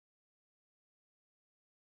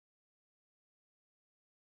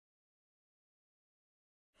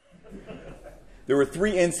There were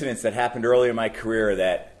 3 incidents that happened early in my career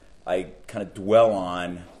that I kind of dwell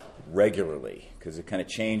on regularly because it kind of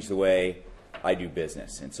changed the way I do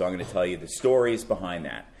business. And so I'm going to tell you the stories behind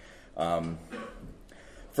that.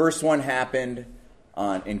 First one happened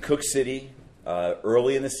in Cook City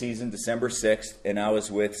early in the season, December 6th, and I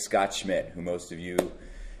was with Scott Schmidt, who most of you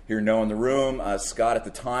here know in the room. Scott at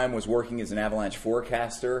the time was working as an avalanche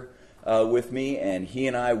forecaster with me, and he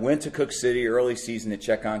and I went to Cook City early season to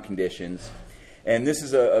check on conditions. And this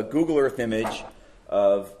is a Google Earth image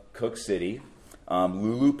of Cook City.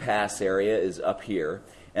 Lulu Pass area is up here.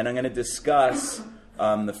 And I'm going to discuss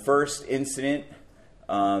the first incident,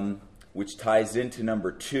 which ties into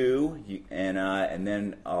number 2, and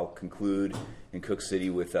then I'll conclude in Cook City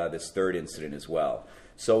with this third incident as well.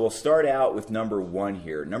 So we'll start out with number 1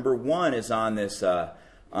 here. Number 1 is on this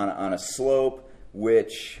on a slope,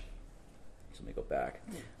 which let me go back.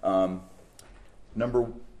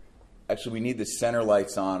 Actually, we need the center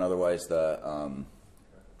lights on, otherwise the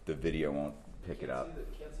video won't pick it up. Can't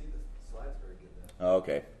see the slides very good then. Oh,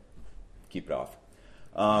 okay. Keep it off.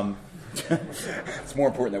 It's more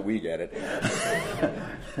important that we get it.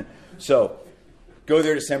 So, go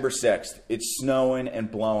there December 6th. It's snowing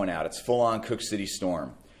and blowing out. It's full-on Cook City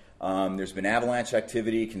storm. There's been avalanche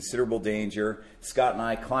activity, considerable danger. Scott and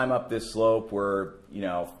I climb up this slope. We're,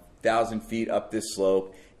 1,000 feet up this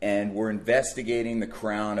slope, and we're investigating the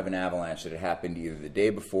crown of an avalanche that had happened either the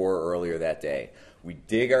day before or earlier that day. We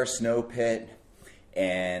dig our snow pit,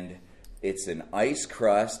 and it's an ice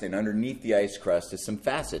crust, and underneath the ice crust is some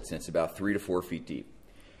facets, and it's about 3 to 4 feet deep.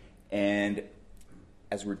 And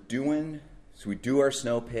as we do our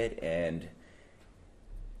snow pit, and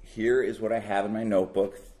here is what I have in my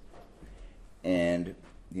notebook. And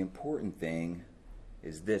the important thing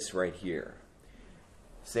is this right here.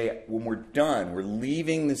 Say, when we're done, we're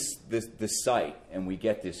leaving the site, and we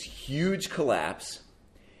get this huge collapse,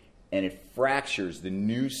 and it fractures the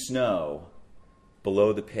new snow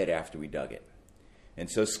below the pit after we dug it. And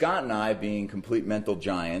so Scott and I, being complete mental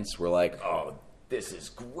giants, were like, oh, this is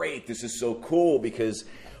great. This is so cool, because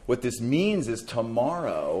what this means is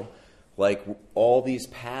tomorrow, like all these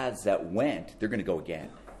paths that went, they're going to go again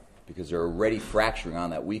because they're already fracturing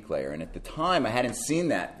on that weak layer. And at the time, I hadn't seen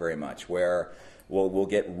that very much, where we'll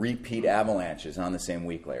get repeat avalanches on the same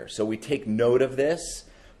weak layer. So we take note of this.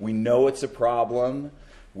 We know it's a problem.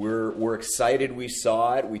 We're excited we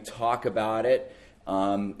saw it. We talk about it.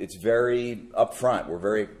 It's very upfront. We're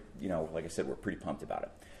very, like I said, we're pretty pumped about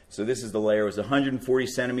it. So this is the layer. It was 140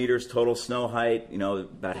 centimeters total snow height.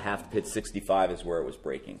 About half the pit, 65 is where it was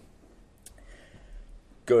breaking.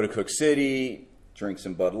 Go to Cook City, drink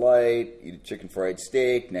some Bud Light, eat a chicken fried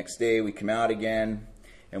steak. Next day we come out again,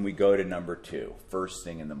 and we go to number 2, first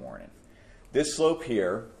thing in the morning. This slope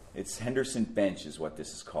here, it's Henderson Bench is what this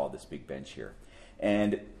is called, this big bench here.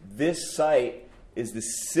 And this site is the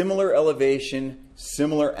similar elevation,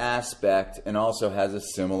 similar aspect, and also has a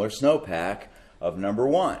similar snowpack of number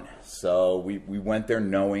 1. So we went there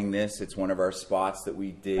knowing this. It's one of our spots that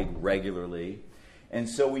we dig regularly. And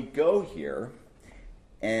so we go here,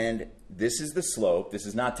 and this is the slope. This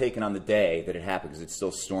is not taken on the day that it happened because it's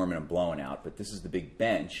still storming and blowing out, but this is the big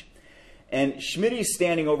bench. And Schmitty's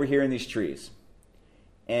standing over here in these trees.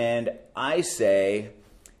 And I say,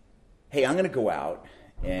 hey, I'm going to go out,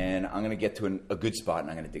 and I'm going to get to a good spot, and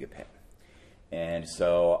I'm going to dig a pit. And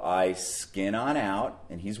so I skin on out,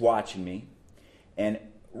 and he's watching me. And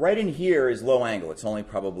right in here is low angle. It's only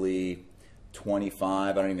probably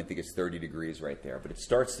 25. I don't even think it's 30 degrees right there. But it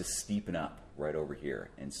starts to steepen up right over here.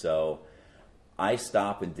 And so I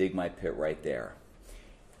stop and dig my pit right there.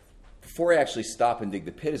 Before I actually stop and dig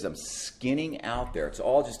the pit, as I'm skinning out there, it's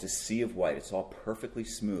all just a sea of white. It's all perfectly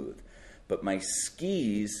smooth. But my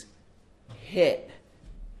skis hit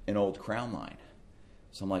an old crown line.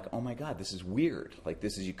 So I'm like, oh my God, this is weird. Like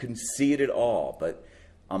you couldn't see it at all. But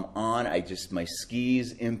I'm on, my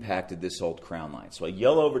skis impacted this old crown line. So I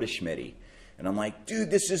yell over to Schmitty, and I'm like, dude,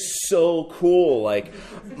 this is so cool. Like,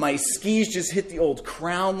 my skis just hit the old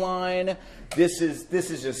crown line. This is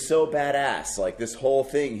just so badass. Like, this whole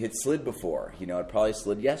thing had slid before. It probably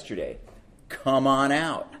slid yesterday. Come on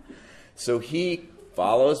out. So he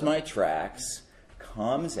follows my tracks,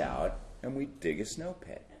 comes out, and we dig a snow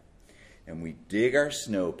pit. And we dig our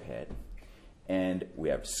snow pit. And we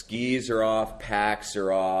have skis are off, packs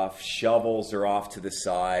are off, shovels are off to the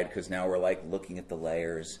side because now we're like looking at the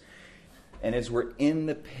layers. And as we're in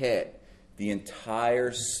the pit, the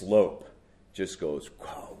entire slope just goes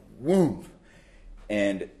whoom.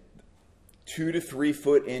 And 2 to 3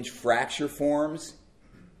 foot inch fracture forms,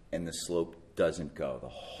 and the slope doesn't go. The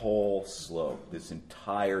whole slope, this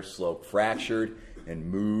entire slope fractured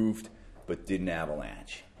and moved, but didn't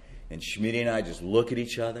avalanche. And Schmitty and I just look at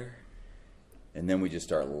each other, and then we just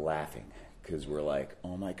start laughing because we're like,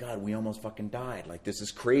 oh my God, we almost fucking died. Like, this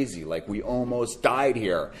is crazy. Like, we almost died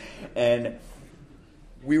here. And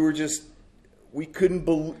we were just, we couldn't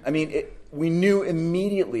believe, I mean, we knew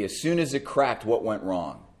immediately as soon as it cracked what went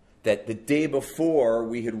wrong. That the day before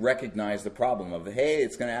we had recognized the problem of, hey,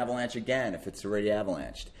 it's going to avalanche again if it's already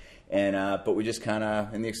avalanched. And but we just kind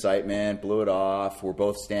of, in the excitement, blew it off. We're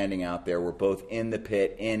both standing out there. We're both in the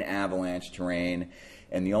pit, in avalanche terrain.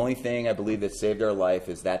 And the only thing I believe that saved our life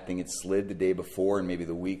is that thing had slid the day before, and maybe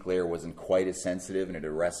the weak layer wasn't quite as sensitive, and it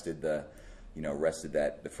arrested the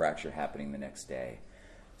fracture happening the next day.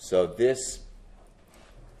 So this,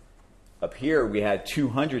 up here, we had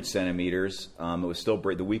 200 centimeters. It was still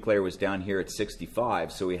the weak layer was down here at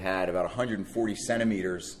 65, so we had about 140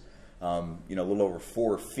 centimeters, a little over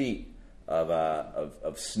 4 feet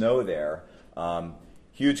of snow there.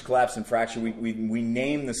 Huge collapse and fracture. We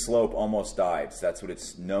named the slope Almost Died. So that's what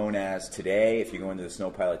it's known as today. If you go into the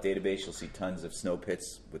Snow Pilot database, you'll see tons of snow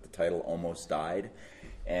pits with the title Almost Died.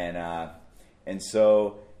 And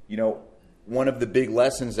so, one of the big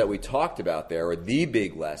lessons that we talked about there, or the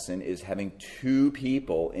big lesson, is having 2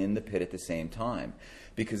 people in the pit at the same time.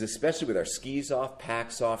 Because especially with our skis off,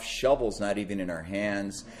 packs off, shovels not even in our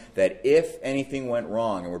hands, that if anything went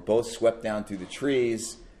wrong and we're both swept down through the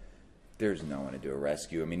trees, there's no one to do a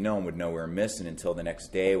rescue. I mean, no one would know we were missing until the next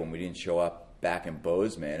day when we didn't show up back in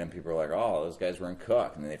Bozeman, and people are like, oh, those guys were in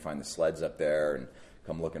Cook. And then they find the sleds up there and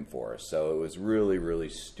come looking for us. So it was really, really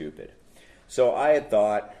stupid. So I had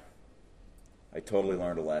thought, I totally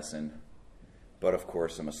learned a lesson, but of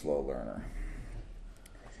course I'm a slow learner.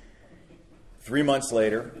 3 months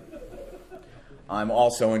later, I'm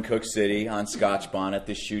also in Cook City on Scotch Bonnet.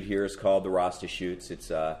 This chute here is called the Rasta Chutes.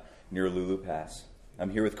 It's near Lulu Pass. I'm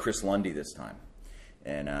here with Chris Lundy this time.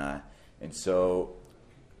 And so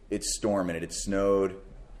it's storming. It had snowed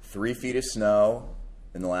 3 feet of snow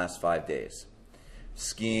in the last 5 days.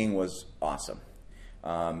 Skiing was awesome.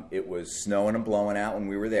 It was snowing and blowing out when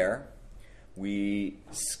we were there. We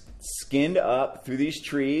skinned up through these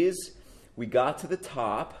trees. We got to the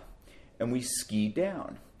top, and we skied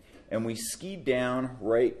down. And we skied down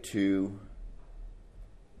right to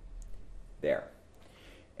there.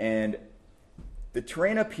 And the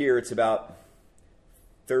terrain up here, it's about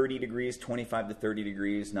 30 degrees, 25 to 30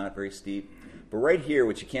 degrees, not very steep. But right here,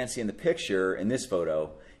 which you can't see in the picture, in this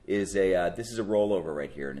photo, is this is a rollover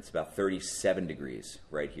right here, and it's about 37 degrees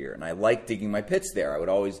right here. And I like digging my pits there. I would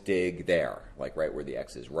always dig there, like right where the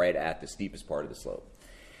X is, right at the steepest part of the slope.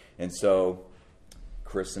 And so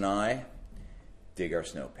Chris and I dig our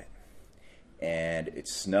snow pit. And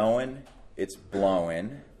it's snowing, it's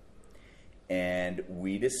blowing, and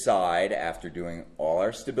we decide, after doing all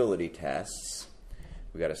our stability tests,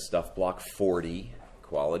 we got a stuff block 40,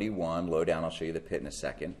 quality 1, low down, I'll show you the pit in a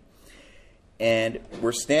second. And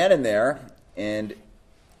we're standing there, and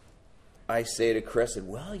I say to Chris,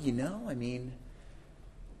 well, it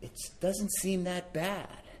doesn't seem that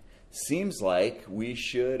bad. Seems like we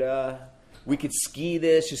could ski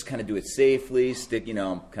this, just kind of do it safely,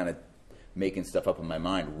 I'm kind of making stuff up in my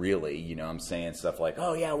mind, really. I'm saying stuff like,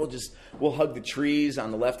 oh yeah, we'll hug the trees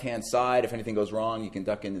on the left-hand side. If anything goes wrong, you can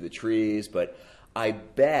duck into the trees. But I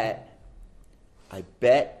bet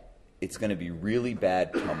it's going to be really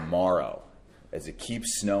bad tomorrow as it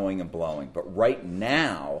keeps snowing and blowing. But right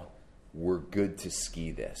now, we're good to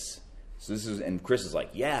ski this. So and Chris is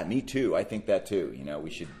like, yeah, me too. I think that too. We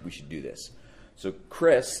should do this. So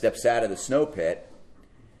Chris steps out of the snow pit,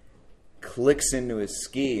 clicks into his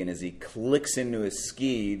ski, and as he clicks into his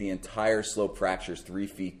ski, the entire slope fractures 3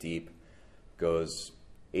 feet deep, goes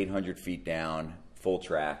 800 feet down, full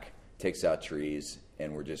track, takes out trees,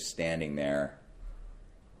 and we're just standing there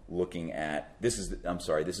looking at, this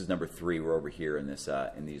is number 3. We're over here in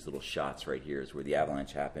these little shots right here is where the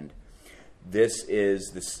avalanche happened. This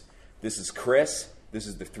is Chris. This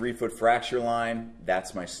is the 3-foot fracture line.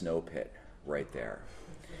 That's my snow pit right there.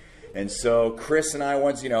 And so Chris and I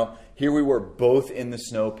once, here we were both in the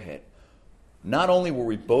snow pit. Not only were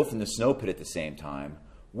we both in the snow pit at the same time,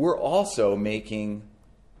 we're also making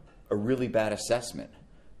a really bad assessment.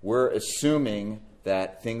 We're assuming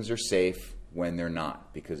that things are safe when they're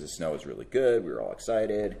not, because the snow is really good. We were all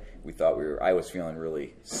excited. I was feeling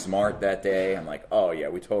really smart that day. I'm like, oh yeah,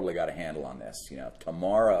 we totally got a handle on this.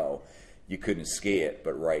 Tomorrow you couldn't ski it,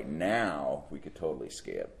 but right now we could totally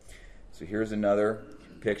ski it. So here's another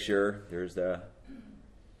picture. There's the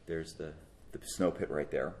snow pit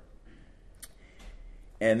right there.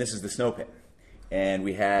 And this is the snow pit. And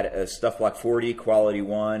we had a Stuff Block 40, quality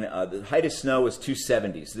 1. The height of snow was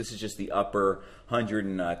 270, so this is just the upper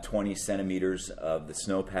 120 centimeters of the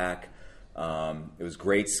snowpack. It was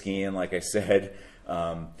great skiing, like I said.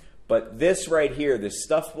 But this right here, this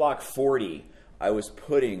Stuff Block 40, I was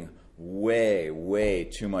putting way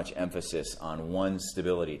too much emphasis on one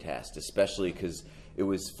stability test, especially because it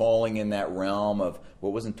was falling in that realm of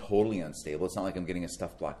what wasn't totally unstable. It's not like I'm getting a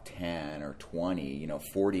Stuff Block 10 or 20.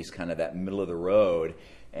 40 is kind of that middle of the road,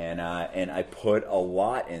 and I put a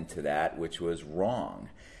lot into that, which was wrong.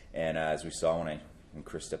 And as we saw when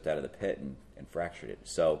Chris stepped out of the pit and fractured it.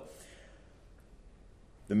 So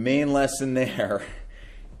the main lesson there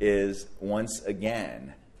is, once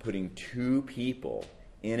again, putting two people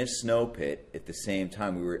in a snow pit at the same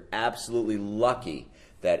time. We were absolutely lucky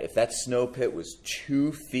that if that snow pit was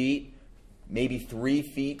 2 feet, maybe 3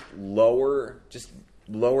 feet lower, just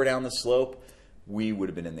lower down the slope, we would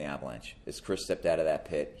have been in the avalanche. As Chris stepped out of that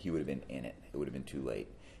pit, he would have been in it. It would have been too late.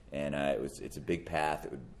 And it's a big path.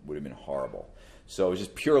 It would have been horrible. So it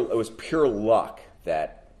was pure luck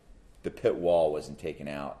that the pit wall wasn't taken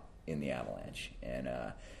out in the avalanche.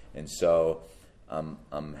 And so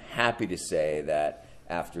I'm happy to say that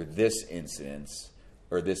after this incident,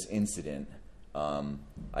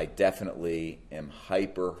 I definitely am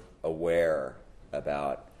hyper aware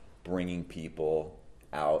about bringing people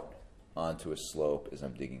out onto a slope as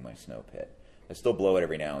I'm digging my snow pit. I still blow it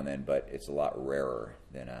every now and then, but it's a lot rarer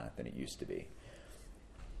than it used to be.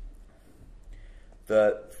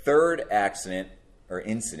 The third accident or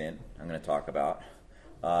incident I'm going to talk about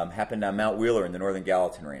happened on Mount Wheeler in the Northern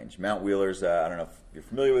Gallatin Range. Mount Wheeler's, I don't know if you're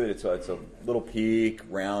familiar with it, it's a little peak,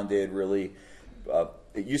 rounded, really.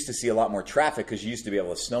 It used to see a lot more traffic because you used to be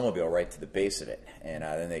able to snowmobile right to the base of it. And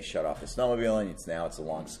then they shut off the snowmobiling. Now it's a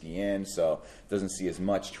long ski in, so it doesn't see as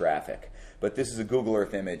much traffic. But this is a Google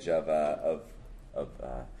Earth image of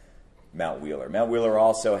Mount Wheeler. Mount Wheeler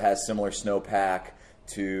also has similar snowpack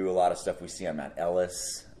to a lot of stuff we see on Mount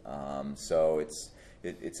Ellis. So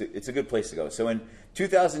it's a good place to go. So in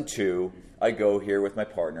 2002, I go here with my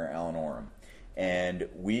partner, Alan Oram. And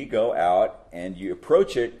we go out and you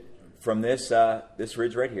approach it from this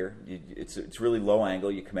ridge right here. It's really low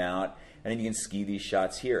angle. You come out and then you can ski these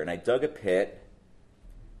shots here. And I dug a pit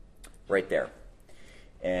right there.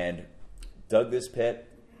 And dug this pit.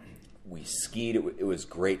 We skied. It was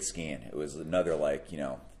great skiing. It was another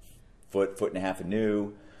foot and a half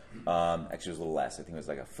anew. Actually, it was a little less. I think it was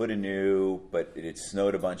like a foot anew, but it had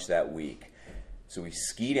snowed a bunch that week. So we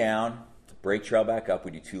ski down, break trail back up.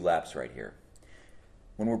 We do 2 laps right here.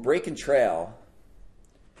 When we're breaking trail,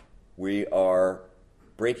 we are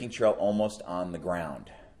breaking trail almost on the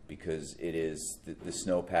ground because it is the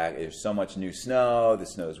snowpack. There's so much new snow. The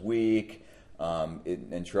snow's weak,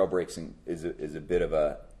 and trail breaking is a bit of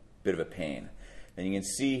a pain. And you can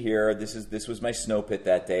see here, this was my snow pit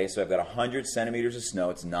that day. So I've got 100 centimeters of snow.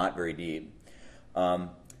 It's not very deep.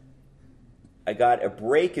 I got a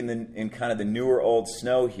break in kind of the newer old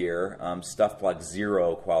snow here, Stuff Block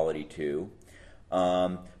 0, quality 2.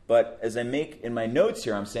 But as I make in my notes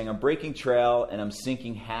here, I'm saying I'm breaking trail and I'm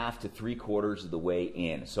sinking half to 3/4 of the way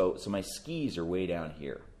in. So my skis are way down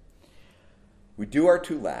here. We do our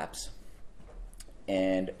 2 laps,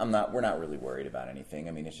 and we're not really worried about anything.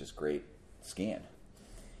 I mean, it's just great skiing.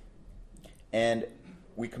 And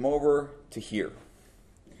we come over to here.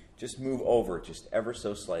 Just move over just ever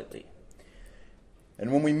so slightly.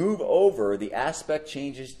 And when we move over, the aspect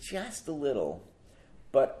changes just a little,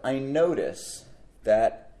 but I notice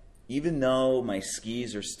that even though my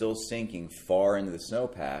skis are still sinking far into the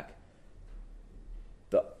snowpack,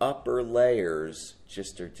 the upper layers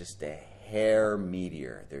are just a hair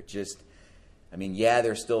meatier. They're just,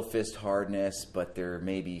 they're still fist hardness, but they're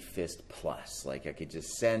maybe fist plus. Like I could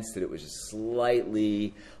just sense that it was just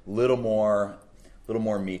slightly, little more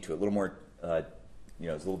meat to it, a little more, it's a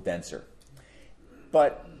little denser.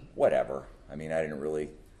 But whatever. I didn't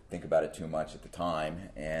really think about it too much at the time.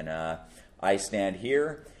 And I stand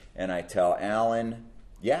here and I tell Alan,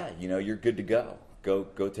 you're good to go.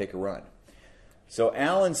 Go take a run. So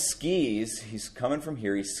Alan skis. He's coming from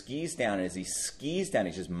here. He skis down. And as he skis down,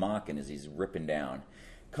 he's just mocking as he's ripping down.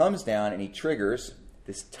 Comes down and he triggers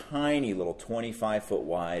this tiny little 25-foot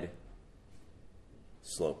wide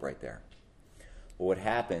slope right there. Well, what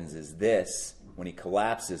happens is this, when he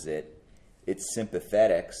collapses it, it's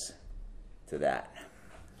sympathetics to that.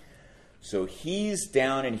 So he's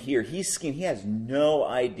down in here. He's skiing. He has no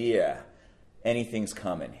idea anything's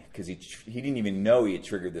coming because he didn't even know he had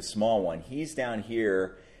triggered the small one. He's down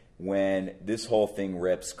here when this whole thing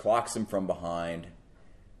rips, clocks him from behind,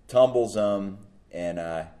 tumbles him,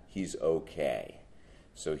 and he's okay.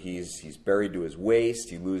 So he's buried to his waist.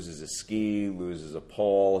 He loses a ski, loses a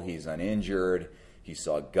pole. He's uninjured. He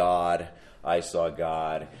saw God. I saw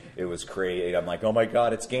God. It was crazy. I'm like, oh my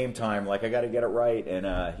God, it's game time. Like, I got to get it right. And,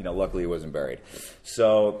 luckily he wasn't buried.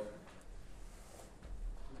 So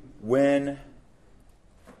when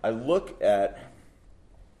I look at,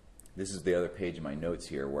 this is the other page of my notes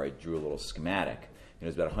here where I drew a little schematic. It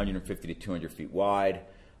was about 150 to 200 feet wide.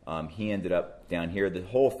 He ended up down here. The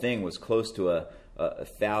whole thing was close to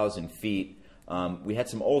 1,000 feet. We had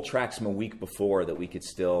some old tracks from a week before that we could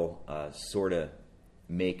still sort of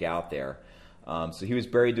make out there. So he was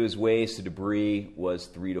buried to his waist. The debris was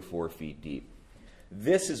 3 to 4 feet deep.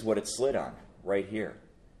 This is what it slid on right here.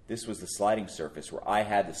 This was the sliding surface where I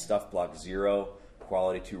had the stuff block 0,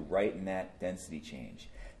 quality 2 right in that density change.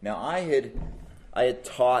 Now I had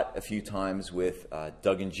taught a few times with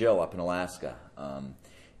Doug and Jill up in Alaska,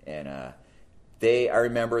 I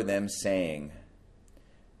remember them saying,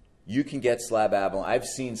 you can get slab avalanche. I've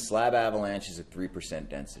seen slab avalanches at 3%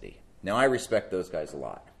 density. Now I respect those guys a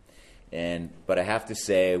lot, but I have to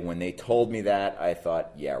say, when they told me that, I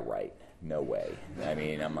thought, yeah, right, no way. I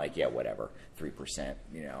mean, I'm like, yeah, whatever, 3%.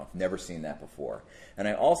 Never seen that before. And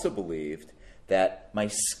I also believed that my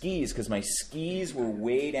skis, because my skis were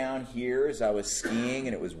way down here as I was skiing,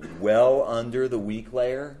 and it was well under the weak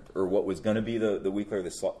layer, or what was going to be the weak layer,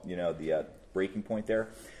 the breaking point there.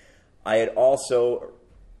 I had also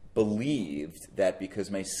believed that because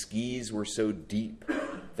my skis were so deep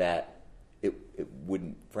that it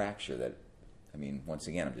wouldn't fracture. That, I mean, once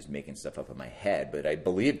again, I'm just making stuff up in my head, but I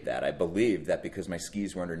believed that. I believed that because my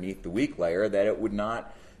skis were underneath the weak layer, that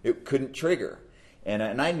it couldn't trigger. And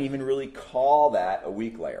I didn't even really call that a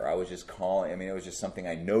weak layer. I was just it was just something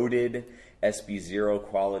I noted. SB0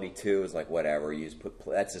 quality 2 is like, whatever.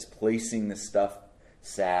 That's just placing the stuff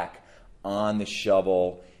sack on the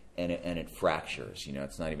shovel, and it fractures.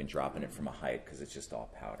 It's not even dropping it from a height because it's just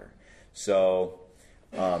all powder. So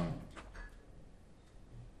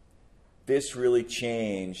this really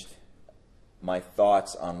changed my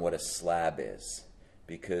thoughts on what a slab is,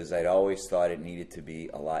 because I'd always thought it needed to be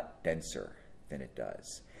a lot denser than it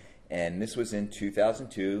does. And this was in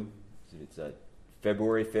 2002. It's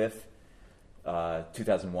February 5th,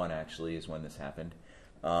 2001 actually is when this happened.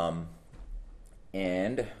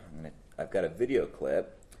 And I've got a video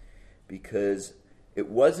clip, because it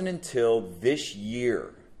wasn't until this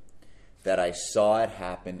year that I saw it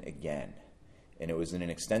happen again. And it was in an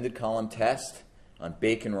extended column test on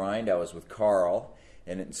Bacon Rind. I was with Carl.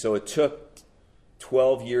 And so it took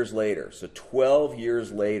 12 years later. So 12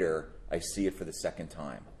 years later, I see it for the second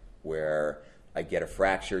time, where I get a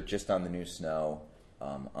fracture just on the new snow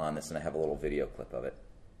on this, and I have a little video clip of it.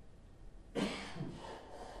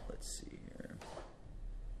 Let's see here.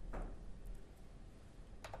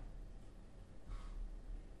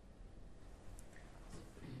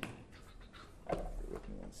 Bear with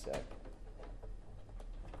me one sec.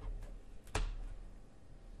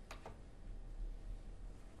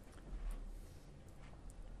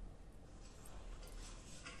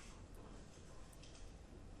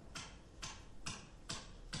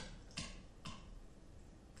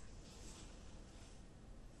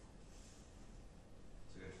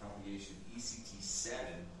 ECT7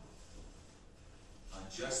 on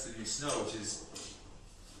just the new snow, which is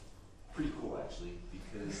pretty cool actually,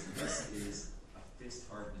 because this is a fist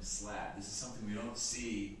hardness slab. This is something we don't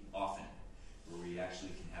see often, where we actually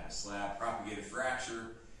can have a slab propagated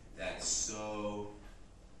fracture that's so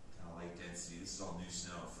light density. This is all new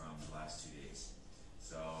snow from the last 2 days.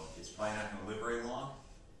 So it's probably not going to live very long,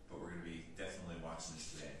 but we're going to be definitely watching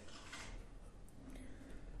this today.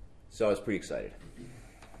 So I was pretty excited.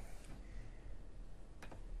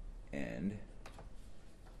 And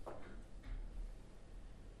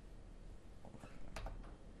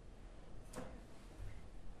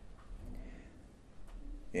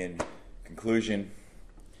in conclusion,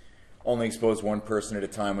 only expose one person at a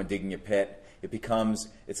time when digging a pit.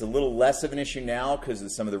 It's a little less of an issue now because of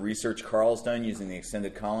some of the research Carl's done using the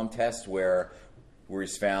extended column test, where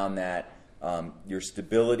he's found that your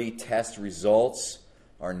stability test results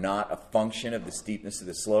are not a function of the steepness of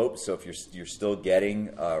the slope. So if you're still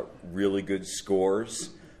getting really good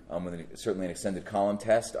scores with certainly an extended column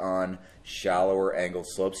test on shallower angled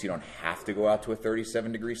slopes, you don't have to go out to a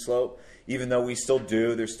 37-degree slope. Even though we still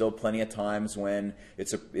do, there's still plenty of times when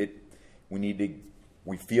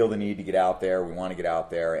we feel the need to get out there, we want to get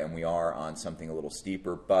out there, and we are on something a little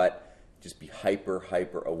steeper. But just be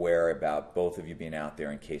hyper aware about both of you being out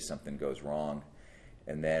there in case something goes wrong.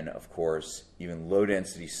 And then, of course, even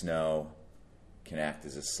low-density snow can act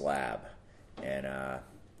as a slab. And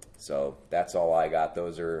So that's all I got.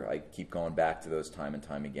 I keep going back to those time and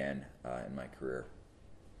time again in my career.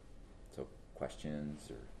 So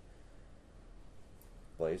questions or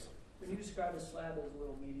Blaze? When you describe a slab as a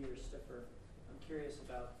little meatier, stiffer, I'm curious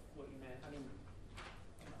about what you meant. I mean,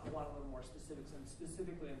 I want a little more specifics, and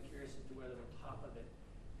specifically I'm curious as to whether the top of it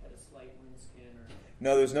had a slight windskin or...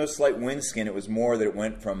 No, there was no slight windskin. It was more that it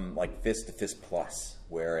went from like fist to fist plus,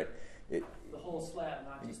 where it the whole slab,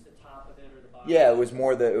 not just the top of it or the bottom. yeah, it was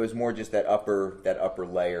more just that upper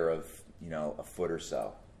layer of, a foot or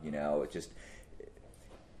so. It just,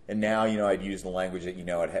 and now I'd use the language that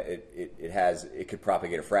it could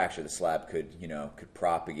propagate a fracture. The slab could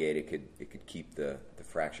propagate. It could keep the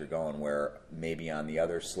fracture going. Where maybe on the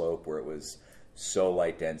other slope where it was so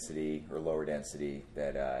light density or lower density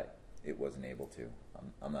that it wasn't able to.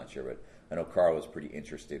 I'm not sure, but I know Carl was pretty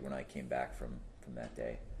interested when I came back from that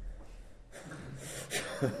day.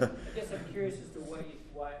 I guess I'm curious as to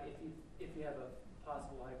why if you have a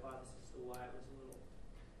possible hypothesis as to why it was a little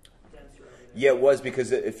denser over there. Yeah, it was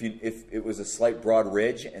because if it was a slight broad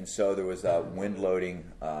ridge, and so there was wind loading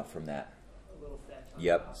from that. A little fat.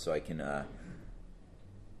 Yep. So I can.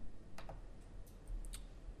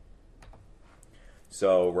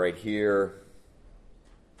 So right here,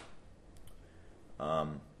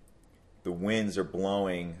 the winds are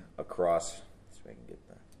blowing across. So I can get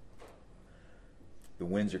that. The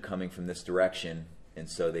winds are coming from this direction, and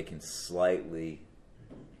so they can slightly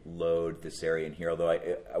load this area in here. Although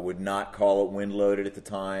I would not call it wind loaded at the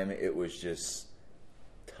time. It was just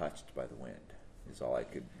touched by the wind. Is all I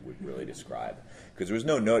would really describe, because there was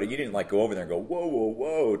no note. You didn't go over there and go whoa, whoa,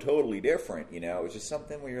 whoa, totally different. It was just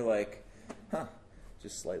something where you're like, huh,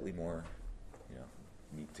 just slightly more,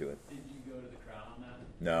 meat to it. Did you go to the crown on that?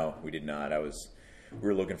 No, we did not. We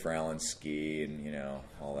were looking for Alan's ski and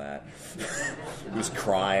all that. He was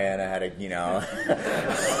crying. I had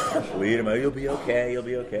to lead him. You'll be okay. You'll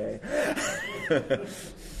be okay.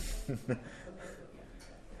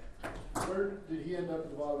 Where did he end up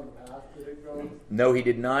at the bottom of the path? Did it go? No, he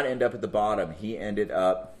did not end up at the bottom. He ended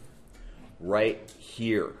up right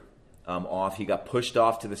here, off. He got pushed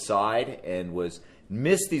off to the side and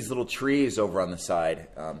missed these little trees over on the side.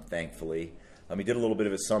 Thankfully, he did a little bit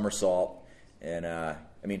of a somersault, and as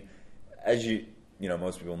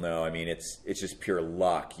most people know, it's just pure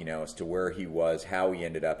luck, as to where he was, how he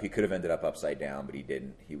ended up. He could have ended up upside down, but he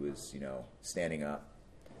didn't. He was, standing up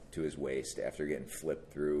to his waist after getting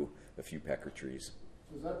flipped through a few pecker trees.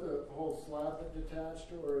 Was that the whole slab that detached,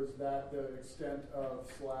 or is that the extent of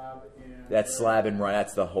slab and... That slab and run,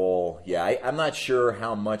 that's the whole, yeah. I'm not sure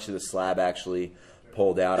how much of the slab actually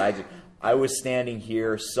pulled out. I was standing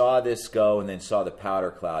here, saw this go, and then saw the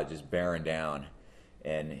powder cloud just bearing down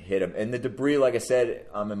and hit him. And the debris, like I said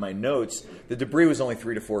in my notes, the debris was only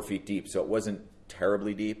 3 to 4 feet deep, so it wasn't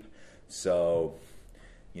terribly deep. So,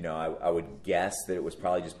 I would guess that it was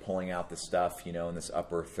probably just pulling out the stuff, in this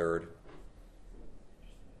upper third.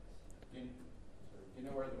 Do you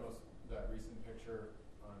know where that recent picture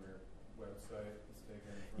on your website is taken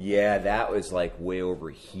from? Yeah, that was way over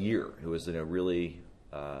here. It was in a really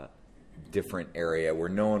different area where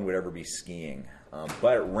no one would ever be skiing.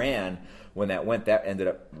 But it ran, when that ended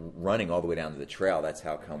up running all the way down to the trail. That's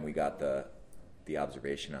how come we got the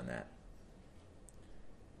observation on that.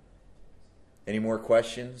 Any more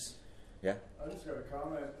questions? Yeah? I just got a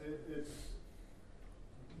comment. It's,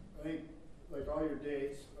 I think, all your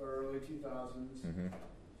dates are early 2000s,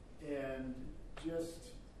 and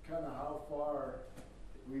just kind of how far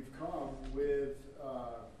we've come with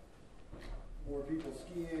more people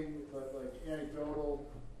skiing, but anecdotal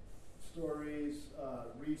stories,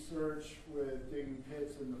 research with digging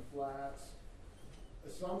pits in the flats,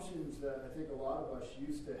 assumptions that I think a lot of us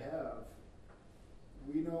used to have,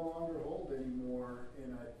 we no longer hold anymore,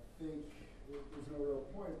 and I think there's no real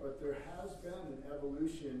point, but there has been an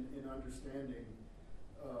evolution in understanding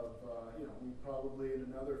of, we probably in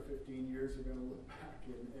another 15 years are going to look back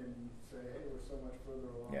and say, hey, we're so much further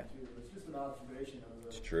along too. It's just an observation of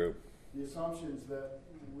It's true. The assumptions that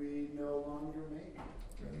we no longer make,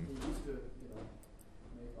 that we used to,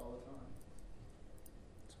 make all the time.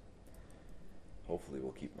 Hopefully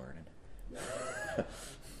we'll keep learning. Yeah.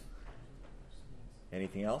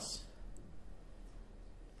 Anything else?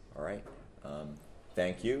 All right.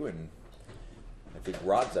 Thank you, and I think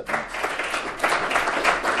Rod's up next.